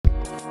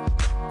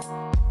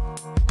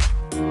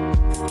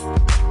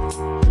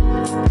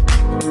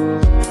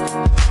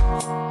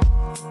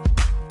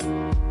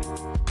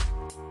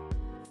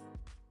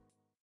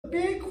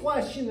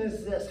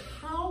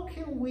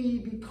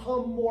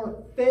become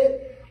more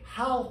fit,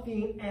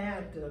 healthy, and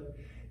active.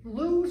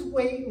 Lose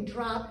weight and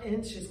drop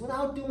inches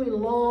without doing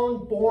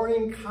long,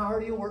 boring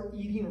cardio or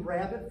eating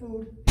rabbit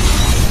food.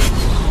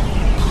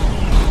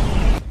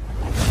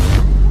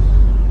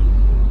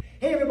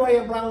 Hey everybody,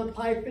 I'm Brian with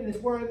Applied Fitness,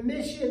 where our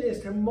mission is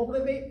to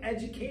motivate,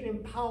 educate, and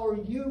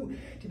empower you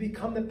to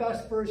become the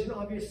best version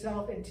of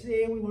yourself. And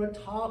today we want to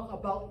talk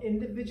about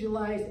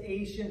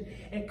individualization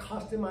and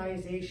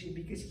customization,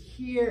 because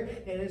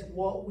here that is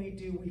what we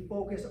do. We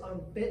focus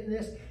on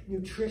fitness,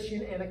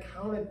 nutrition, and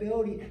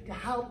accountability to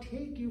help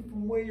take you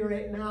from where you're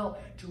at now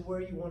to where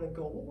you want to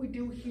go. What we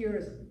do here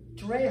is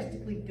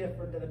drastically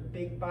different than a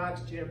big box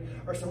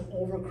gym or some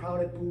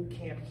overcrowded boot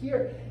camp.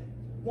 Here,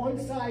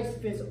 one size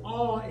fits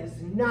all is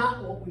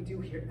not what we do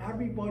here.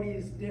 Everybody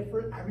is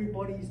different.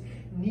 Everybody's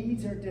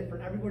needs are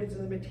different. Everybody's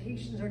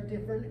limitations are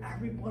different.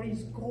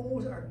 Everybody's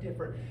goals are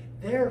different.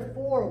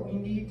 Therefore, we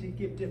need to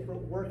give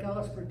different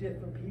workouts for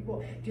different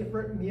people,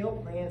 different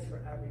meal plans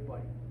for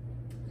everybody.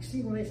 You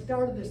see, when I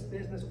started this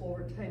business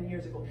over 10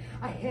 years ago,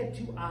 I had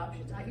two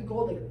options. I could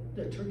go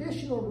the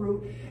traditional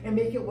route and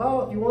make it,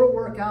 well, if you want to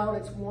work out,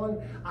 it's one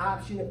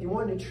option. If you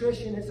want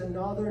nutrition, it's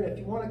another. And if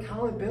you want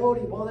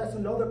accountability, well, that's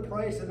another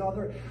price,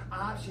 another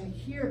option.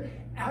 Here,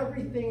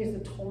 everything is the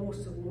total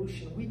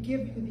solution. We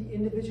give you the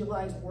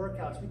individualized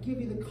workouts. We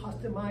give you the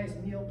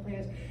customized meal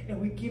plans,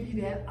 and we give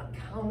you that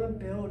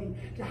accountability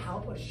to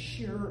help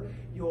assure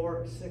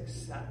your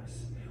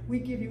success. We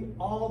give you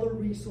all the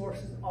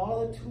resources,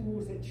 all the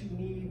tools that you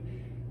need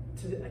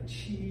to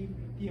achieve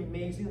the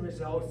amazing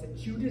results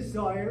that you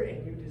desire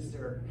and you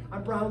deserve.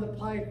 I'm Brian with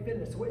Applied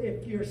Fitness. So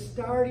if you're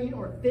starting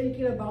or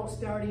thinking about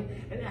starting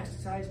an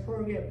exercise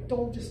program,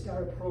 don't just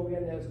start a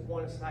program that is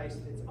one size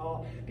fits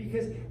all,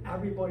 because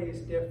everybody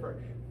is different.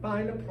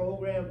 Find a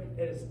program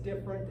that is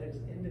different, that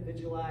is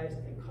individualized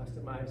and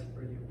customized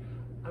for you.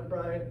 I'm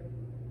Brian.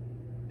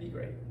 Be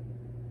great.